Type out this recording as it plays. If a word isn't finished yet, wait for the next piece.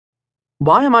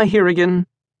"Why am I here again?"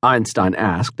 Einstein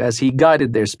asked as he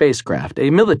guided their spacecraft, a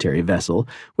military vessel,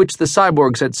 which the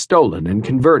cyborgs had stolen and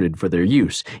converted for their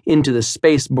use, into the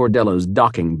Space Bordello's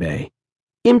docking bay.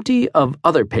 Empty of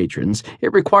other patrons,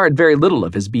 it required very little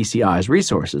of his BCI's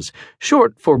resources,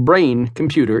 short for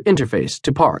brain-computer interface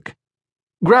to park.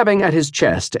 Grabbing at his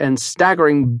chest and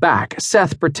staggering back,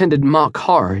 Seth pretended mock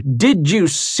horror. "Did you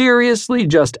seriously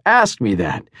just ask me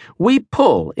that? We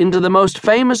pull into the most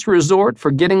famous resort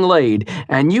for getting laid,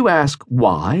 and you ask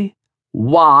why?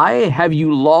 Why have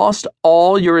you lost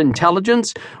all your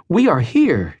intelligence? We are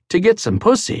here to get some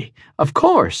pussy, of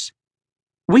course.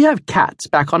 We have cats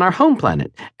back on our home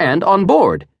planet, and on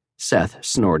board," Seth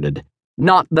snorted.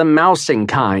 "Not the mousing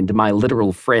kind, my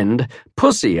literal friend.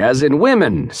 Pussy as in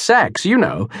women, sex, you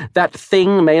know, that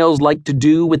thing males like to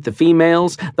do with the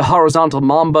females, the horizontal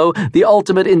mambo, the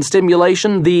ultimate in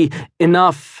stimulation, the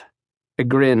enough." A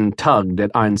grin tugged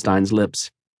at Einstein's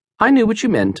lips. "I knew what you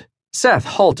meant." Seth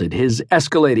halted his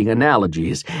escalating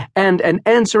analogies, and an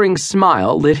answering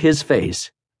smile lit his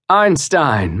face.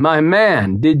 "Einstein, my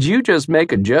man, did you just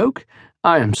make a joke?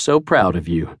 I am so proud of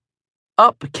you."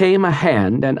 Up came a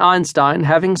hand, and Einstein,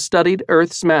 having studied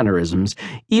Earth's mannerisms,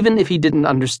 even if he didn't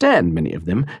understand many of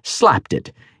them, slapped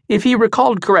it. If he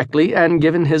recalled correctly, and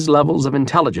given his levels of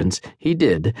intelligence, he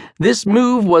did, this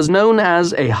move was known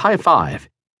as a high five,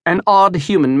 an odd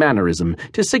human mannerism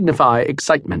to signify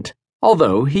excitement,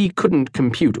 although he couldn't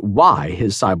compute why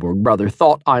his cyborg brother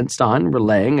thought Einstein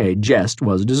relaying a jest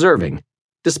was deserving.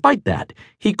 Despite that,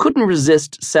 he couldn't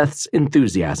resist Seth's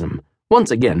enthusiasm. Once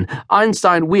again,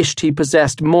 Einstein wished he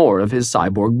possessed more of his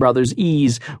cyborg brother's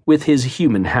ease with his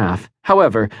human half.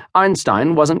 However,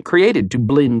 Einstein wasn't created to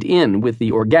blend in with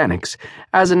the organics.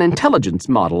 As an intelligence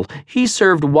model, he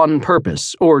served one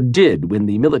purpose, or did when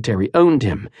the military owned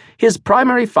him. His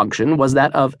primary function was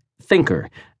that of thinker.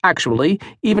 Actually,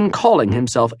 even calling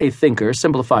himself a thinker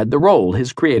simplified the role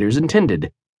his creators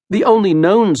intended. The only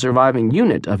known surviving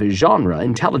unit of his genre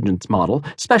intelligence model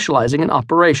specializing in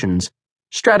operations.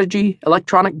 Strategy,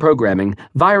 electronic programming,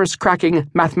 virus cracking,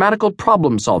 mathematical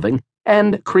problem-solving,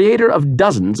 and creator of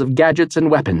dozens of gadgets and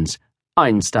weapons.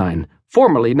 Einstein,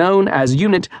 formerly known as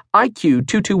Unit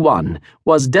IQ-221,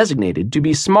 was designated to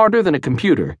be smarter than a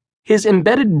computer. His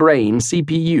embedded brain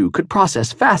CPU could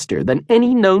process faster than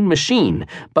any known machine,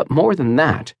 but more than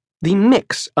that. The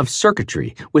mix of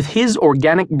circuitry with his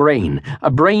organic brain,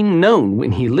 a brain known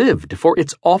when he lived for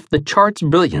its off-the-charts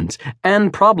brilliance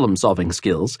and problem-solving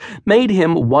skills, made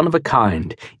him one of a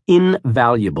kind,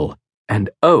 invaluable, and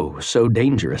oh so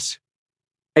dangerous.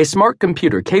 A smart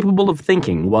computer capable of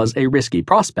thinking was a risky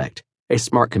prospect. A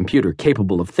smart computer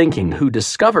capable of thinking who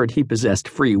discovered he possessed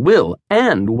free will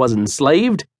and was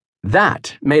enslaved?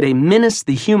 That made a menace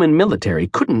the human military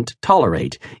couldn't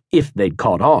tolerate if they'd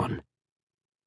caught on.